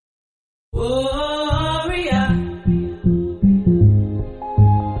Warrior.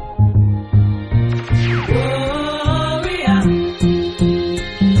 Warrior.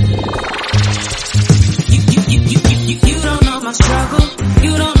 You don't know my struggle.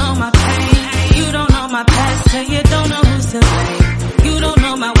 You don't know my pain. You don't know my past, so you don't know who's to blame. You don't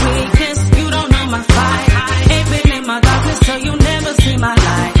know my weakness. You don't know my fight. Ain't been in my darkness, so you never see my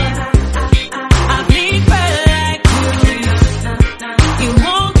light. I bleed red like you. You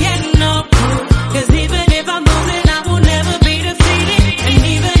won't get no proof. 'Cause even if I'm losing, I will never be defeated. And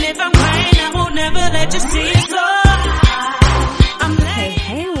even if I'm crying, I will never let you see it. So I'm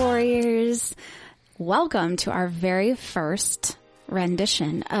Hey, warriors. Welcome to our very first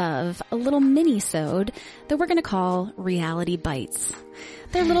rendition of a little mini-sode that we're going to call Reality Bites.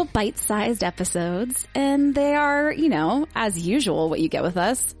 They're little bite-sized episodes, and they are, you know, as usual, what you get with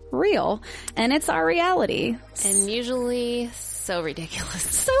us, real. And it's our reality. And usually so ridiculous.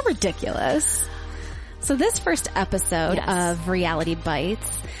 So ridiculous. So this first episode Yes. of Reality Bites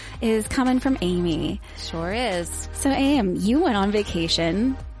is coming from Amy. Sure is. So Aim, you went on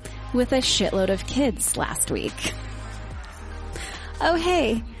vacation with a shitload of kids last week. Oh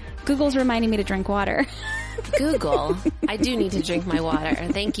hey, Google's reminding me to drink water. Google, I do need to drink my water.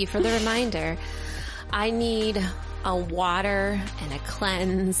 Thank you for the reminder. I need a water and a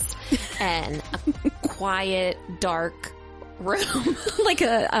cleanse and a quiet, dark room. Like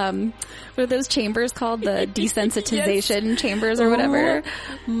a, what are those chambers called? The desensitization chambers or whatever.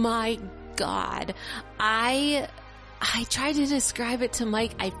 Oh my God. I tried to describe it to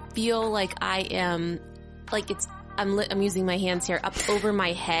Mike. I feel like I am, like I'm using my hands here up over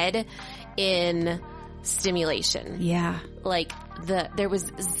my head in stimulation. Yeah. Like there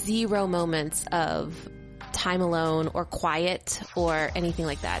was zero moments of time alone or quiet or anything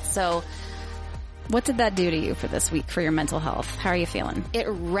like that. So What did that do to you for this week for your mental health? How are you feeling? it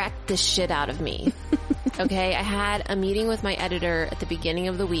wrecked the shit out of me. Okay. I had a meeting with my editor at the beginning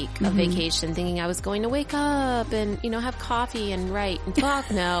of the week of vacation thinking I was going to wake up and, you know, have coffee and write. And fuck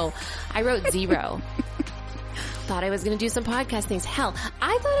no. I wrote zero. Thought I was going to do some podcast things. Hell,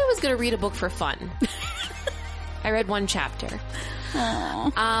 I thought I was going to read a book for fun. I read one chapter.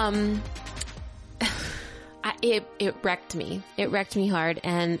 Aww. It wrecked me. It wrecked me hard,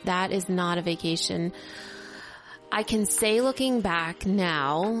 and that is not a vacation. I can say looking back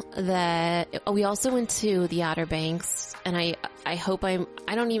now that we also went to the Outer Banks, and I hope I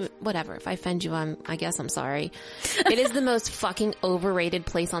don't even, whatever. If I offend you, I guess I'm sorry. It is the most fucking overrated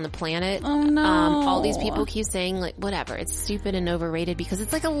place on the planet. Oh no. All these people keep saying like, whatever, it's stupid and overrated because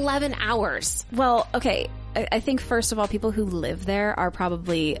it's like 11 hours. Well, okay. I think first of all, people who live there are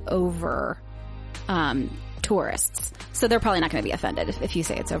probably over, tourists. So they're probably not going to be offended if you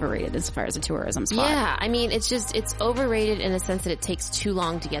say it's overrated as far as a tourism spot. Yeah, I mean, it's overrated in the sense that it takes too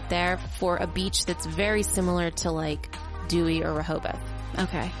long to get there for a beach that's very similar to like Dewey or Rehoboth.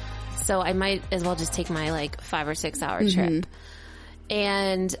 Okay. So I might as well just take my like 5 or 6 hour trip.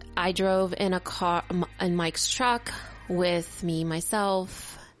 And I drove in a car, in Mike's truck with me,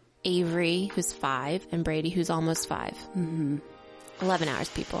 myself, Avery, who's 5, and Brady, who's almost 5. 11 hours,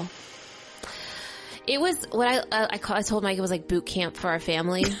 people. It was what I told Mike it was like boot camp for our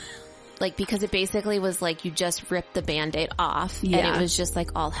family. Like, because it basically was like you just ripped the Band-Aid off. Yeah. And it was just like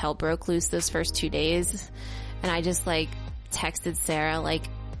all hell broke loose those first 2 days. And I just like texted Sarah like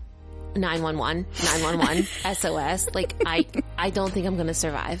 911, SOS. Like, I don't think I'm going to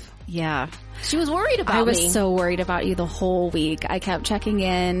survive. Yeah. She was worried about me. I was so worried about you the whole week. I kept checking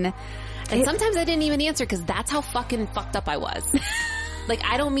in. And sometimes I didn't even answer because that's how fucking fucked up I was. Like,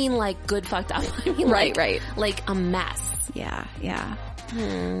 I don't mean like good fucked up. I mean Right. like a mess. Yeah.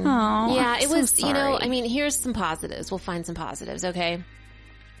 Oh, Yeah, it so was, you know, sorry. I mean, here's some positives. We'll find some positives, okay?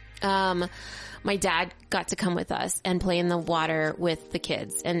 My dad got to come with us and play in the water with the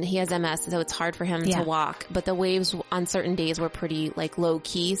kids, and he has MS, so it's hard for him Yeah. to walk, but the waves on certain days were pretty like low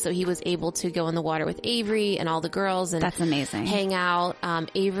key, so he was able to go in the water with Avery and all the girls and That's amazing. hang out.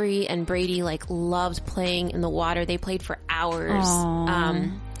 Avery and Brady like loved playing in the water. They played for hours. Aw.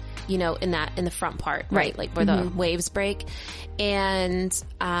 You know, in the front part, right? Like where the waves break. And,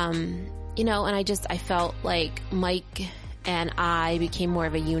 you know, and I felt like Mike and I became more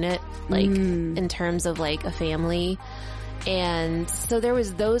of a unit, like in terms of like a family. And so there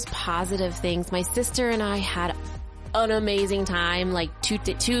was those positive things. My sister and I had an amazing time, like two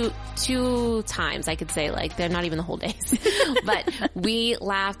times I could say, like they're not even the whole days, but we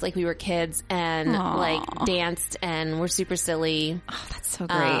laughed like we were kids and like danced and were super silly. Oh, that's so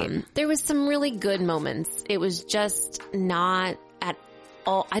great. There was some really good moments. It was just not at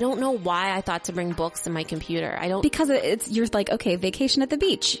I don't know why I thought to bring books and my computer. Because you're like, okay, vacation at the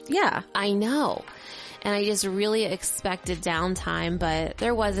beach. Yeah. I know. And I just really expected downtime, but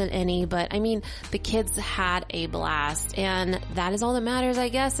there wasn't any. But I mean, the kids had a blast, and that is all that matters, I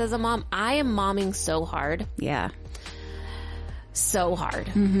guess, as a mom. I am momming so hard. Yeah. So hard.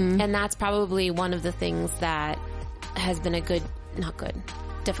 Mm-hmm. And that's probably one of the things that has been a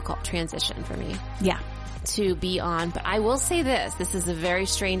difficult transition for me. Yeah. To be on. But I will say this is a very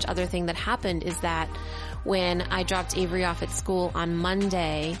strange other thing that happened, is that when I dropped Avery off at school on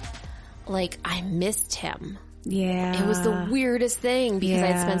Monday, like, I missed him. Yeah. It was the weirdest thing because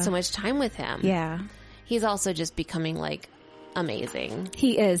I'd spent so much time with him. Yeah. He's also just becoming, like, amazing.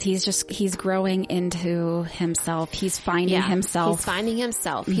 He is. He's growing into himself. He's finding himself. He's finding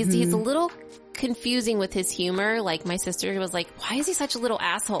himself. Mm-hmm. He's a little confusing with his humor. Like, my sister was like, why is he such a little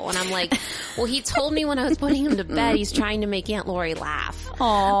asshole? And I'm like, well, he told me when I was putting him to bed, he's trying to make Aunt Lori laugh.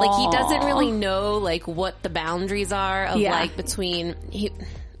 Aww. Like, he doesn't really know, like, what the boundaries are of, like, between...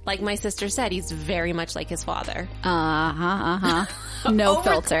 Like my sister said, he's very much like his father. No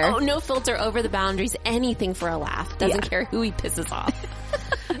filter. Oh, no filter over the boundaries. Anything for a laugh. Doesn't care who he pisses off.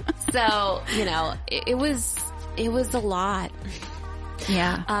 So, you know, it was a lot.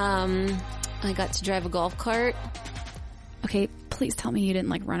 Yeah. I got to drive a golf cart. Okay, please tell me you didn't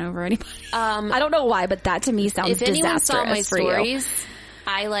like run over anybody. I don't know why, but that to me sounds disastrous. If anyone saw my for stories, you.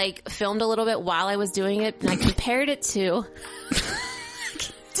 I like filmed a little bit while I was doing it, and I compared it to.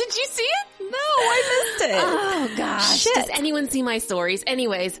 Did you see it? No, I missed it. Oh gosh. Shit. Does anyone see my stories?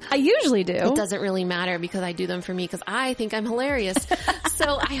 Anyways. I usually do. It doesn't really matter because I do them for me because I think I'm hilarious.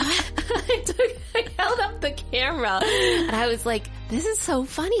 So I held up the camera and I was like, this is so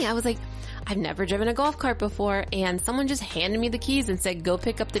funny. I was like, I've never driven a golf cart before, and someone just handed me the keys and said, go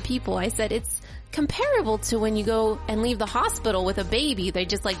pick up the people. I said, it's comparable to when you go and leave the hospital with a baby. They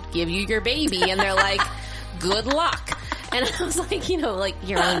just like give you your baby and they're like, good luck. And I was like, you know, like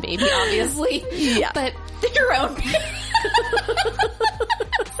your own baby, obviously. Yeah. But your own baby.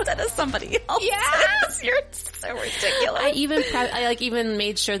 Instead of somebody else. Yes. You're so ridiculous. I even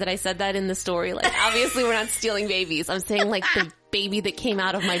made sure that I said that in the story. Like, obviously we're not stealing babies. I'm saying like the baby that came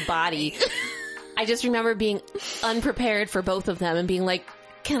out of my body. I just remember being unprepared for both of them and being like,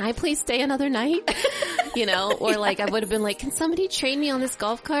 can I please stay another night? You know, or like I would have been like, can somebody train me on this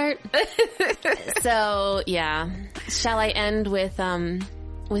golf cart? So yeah. Shall I end with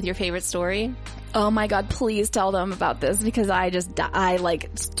your favorite story? Oh my God, please tell them about this because I like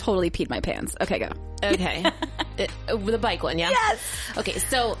totally peed my pants. Okay, go. Okay. The bike one, yeah? Yes. Okay,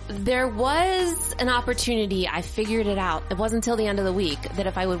 so there was an opportunity. I figured it out. It wasn't until the end of the week that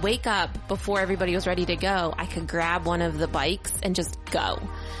if I would wake up before everybody was ready to go, I could grab one of the bikes and just go.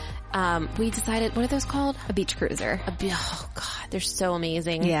 We decided, what are those called? A beach cruiser. Oh God, they're so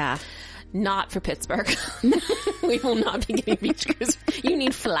amazing. Yeah. Not for Pittsburgh. We will not be getting beach cruisers. You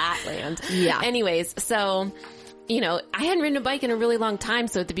need flat land. Yeah. Anyways, so... You know, I hadn't ridden a bike in a really long time.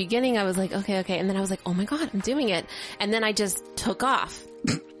 So at the beginning I was like, okay. And then I was like, oh my God, I'm doing it. And then I just took off.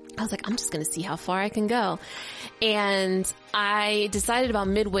 I was like, I'm just going to see how far I can go. And I decided about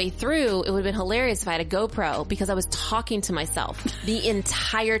midway through, it would have been hilarious if I had a GoPro because I was talking to myself the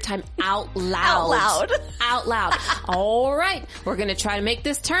entire time out loud. Out loud. All right. We're going to try to make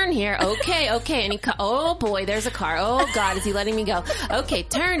this turn here. Okay. And oh boy, there's a car. Oh God, is he letting me go? Okay,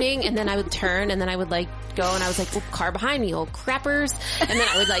 turning. And then I would turn and then I would like go and I was like, oh, car behind me, oh crappers. And then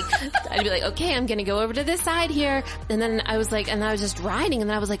I'd be like, okay, I'm going to go over to this side here. And then I was like, and I was just riding and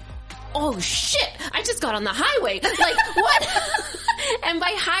then I was like, oh shit, I just got on the highway. Like, what? And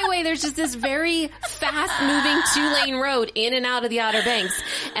by highway, there's just this very fast moving 2-lane road in and out of the Outer Banks.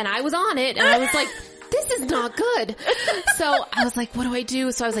 And I was on it and I was like, this is not good. So I was like, what do I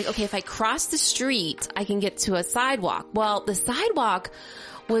do? So I was like, okay, if I cross the street, I can get to a sidewalk. Well, the sidewalk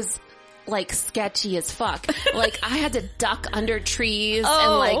was like sketchy as fuck. Like I had to duck under trees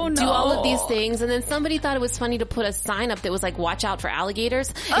and like do all of these things. And then somebody thought it was funny to put a sign up that was like, watch out for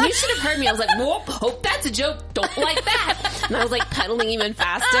alligators. And you should have heard me. I was like, whoop, hope that's a joke. Don't like that. And I was like pedaling even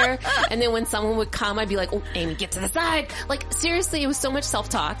faster. And then when someone would come, I'd be like, oh, Amy, get to the side. Like seriously, it was so much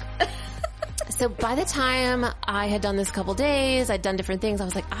self-talk. So by the time I had done this a couple days, I'd done different things. I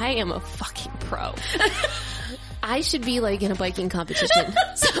was like, I am a fucking pro. I should be like in a biking competition.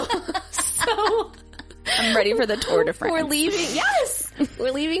 So I'm ready for the Tour de France. We're leaving. Yes.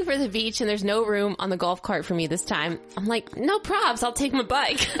 We're leaving for the beach and there's no room on the golf cart for me this time. I'm like, no props. I'll take my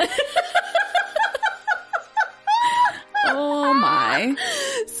bike. Oh my.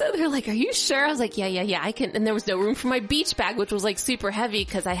 So they're like, are you sure? I was like, yeah, I can. And there was no room for my beach bag, which was like super heavy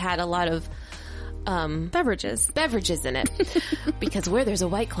because I had a lot of beverages in it. Because where there's a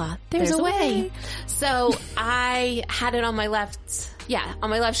White Claw, there's a way. So I had it on my left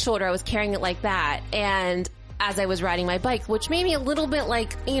shoulder. I was carrying it like that. And as I was riding my bike, which made me a little bit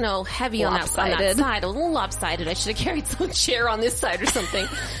like, heavy on that side, a little lopsided. I should have carried some chair on this side or something.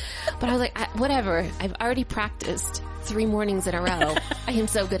 But I was like, whatever. I've already practiced 3 mornings in a row. I am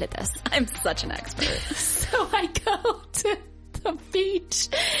so good at this. I'm such an expert. So I go to the beach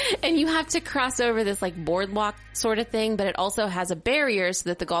and you have to cross over this like boardwalk sort of thing, but it also has a barrier so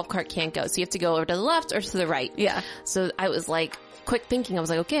that the golf cart can't go. So you have to go over to the left or to the right. Yeah. So I was like, quick thinking. I was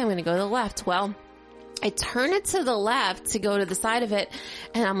like, okay, I'm going to go to the left. Well, I turn it to the left to go to the side of it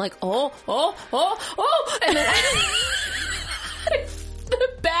and I'm like, oh. And then the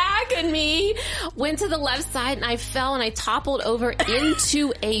bag and me went to the left side and I fell and I toppled over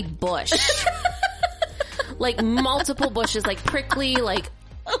into a bush. Like multiple bushes, like prickly, like,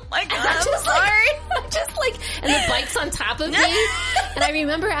 oh my God, I'm sorry. And the bike's on top of me. And I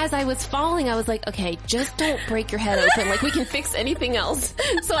remember as I was falling, I was like, okay, just don't break your head open. Like we can fix anything else.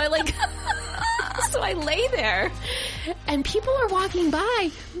 So I lay there and people are walking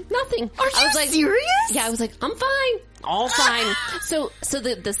by. Nothing. Are you serious? Yeah, I was like, I'm fine. All fine. So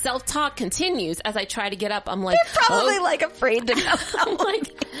the self-talk continues as I try to get up. I'm like, they're probably like afraid to go. I'm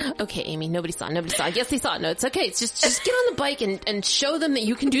like, okay, Amy, nobody saw. I guess they saw. No, it's okay. It's just get on the bike and show them that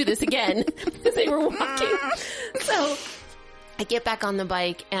you can do this again. As they were walking. So I get back on the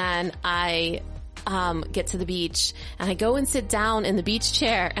bike and I get to the beach and I go and sit down in the beach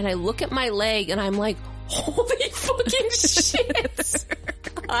chair and I look at my leg and I'm like, holy fucking shit.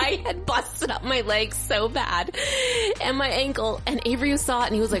 I had busted up my leg so bad and my ankle, and Avery saw it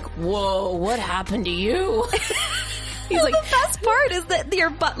and he was like, whoa, what happened to you? He's like, the best part is that your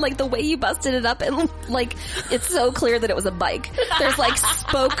butt, like the way you busted it up, it's so clear that it was a bike. There's like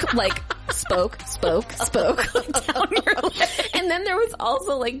spoke down your leg. And then there was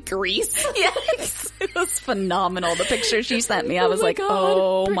also like grease. Yes. It was phenomenal. The picture she sent me, I was like,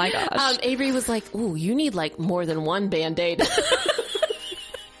 oh my gosh. Avery was like, ooh, you need like more than one Band-Aid.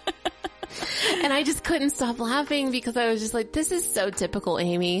 And I just couldn't stop laughing because I was just like, this is so typical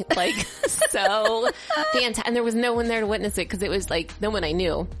Amy. Like, so fantastic. And there was no one there to witness it because it was like, no one I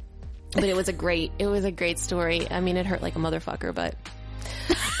knew. But it was a great story. I mean, it hurt like a motherfucker, but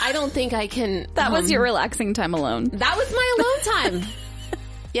I don't think I can. That was your relaxing time alone. That was my alone time.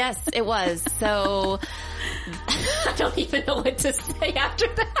 Yes, it was. So I don't even know what to say after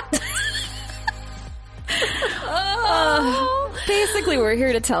that. Basically, we're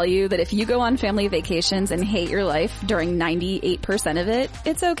here to tell you that if you go on family vacations and hate your life during 98% of it,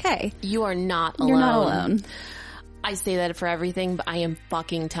 it's okay. You are not alone. You're not alone. I say that for everything, but I am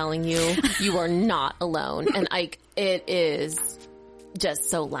fucking telling you, you are not alone. And it is just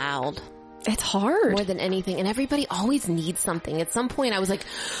so loud. It's hard. More than anything. And everybody always needs something. At some point I was like,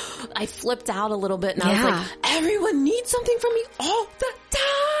 I flipped out a little bit and I was like, everyone needs something from me all the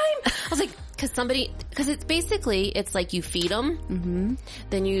time. I was like, cause it's like you feed them,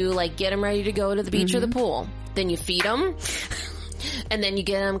 then you like get them ready to go to the beach or the pool, then you feed them, and then you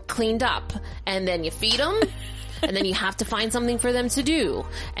get them cleaned up, and then you feed them, and then you have to find something for them to do,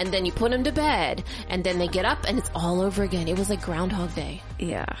 and then you put them to bed, and then they get up and it's all over again. It was like Groundhog Day.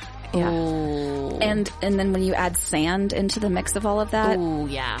 Yeah. Yeah. Ooh. And then when you add sand into the mix of all of that. Ooh,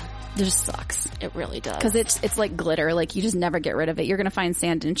 yeah. It just sucks. It really does. Cause it's like glitter. Like you just never get rid of it. You're gonna find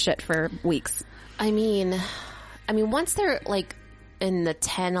sand and shit for weeks. I mean, once they're like in the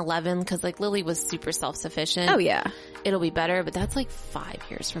 10, 11, cause like Lily was super self-sufficient. Oh yeah. It'll be better, but that's like 5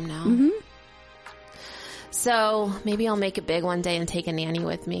 years from now. So maybe I'll make it big one day and take a nanny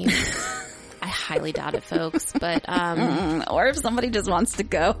with me. I highly doubt it, folks, but, or if somebody just wants to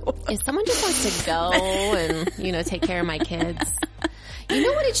go. If someone just wants to go and, take care of my kids. You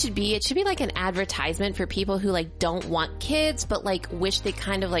know what it should be? It should be like an advertisement for people who like don't want kids, but like wish they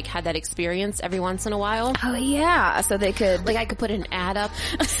kind of like had that experience every once in a while. Oh yeah. So they could, like I could put an ad up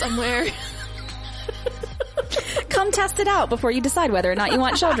somewhere. Come test it out before you decide whether or not you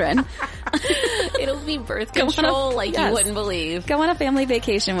want children. It'll be birth control you wouldn't believe. Go on a family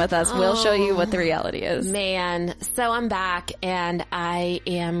vacation with us. We'll show you what the reality is. Man. So I'm back and I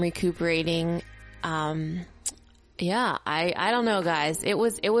am recuperating. Yeah, I don't know, guys. It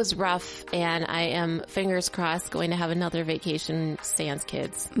was rough, and I am, fingers crossed, going to have another vacation sans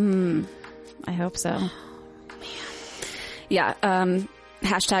kids. I hope so. Man. Yeah,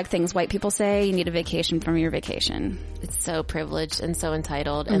 hashtag things white people say, you need a vacation from your vacation. It's so privileged and so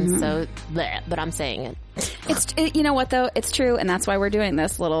entitled and so bleh, but I'm saying it. You know what though? It's true. And that's why we're doing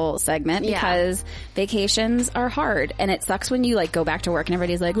this little segment, because vacations are hard, and it sucks when you like go back to work and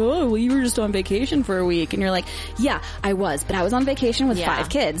everybody's like, oh, well, you were just on vacation for a week. And you're like, yeah, I was, but I was on vacation with 5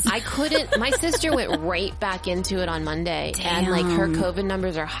 kids. I couldn't, my sister went right back into it on Monday. Damn. And like her COVID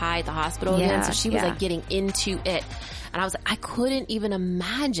numbers are high at the hospital again. So she was like getting into it. And I was like, I couldn't even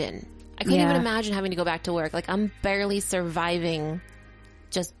imagine having to go back to work. Like I'm barely surviving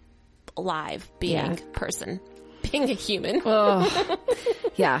just alive being a person, being a human.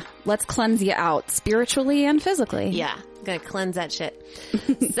 Yeah. Let's cleanse you out spiritually and physically. Yeah. Gonna cleanse that shit.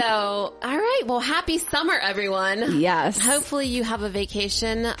 So, all right. Well, happy summer, everyone. Yes. Hopefully you have a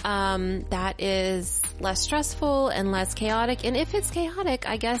vacation, that is less stressful and less chaotic. And if it's chaotic,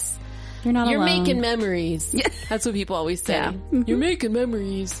 I guess you're alone. making memories. That's what people always say. Yeah. You're making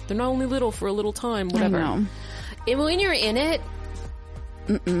memories. They're not only little for a little time, whatever. I know. And when you're in it,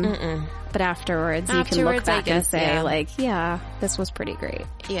 but afterwards you can look back and say like, yeah, this was pretty great.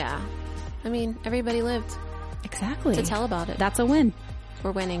 Yeah. I mean, everybody lived. Exactly. To tell about it. That's a win.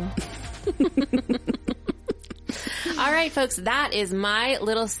 We're winning. All right, folks, that is my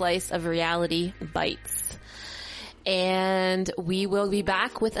little slice of Reality Bites. And we will be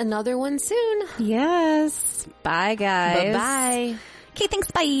back with another one soon. Yes. Bye, guys. Bye-bye. Okay, thanks.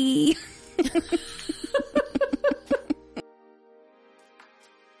 Bye.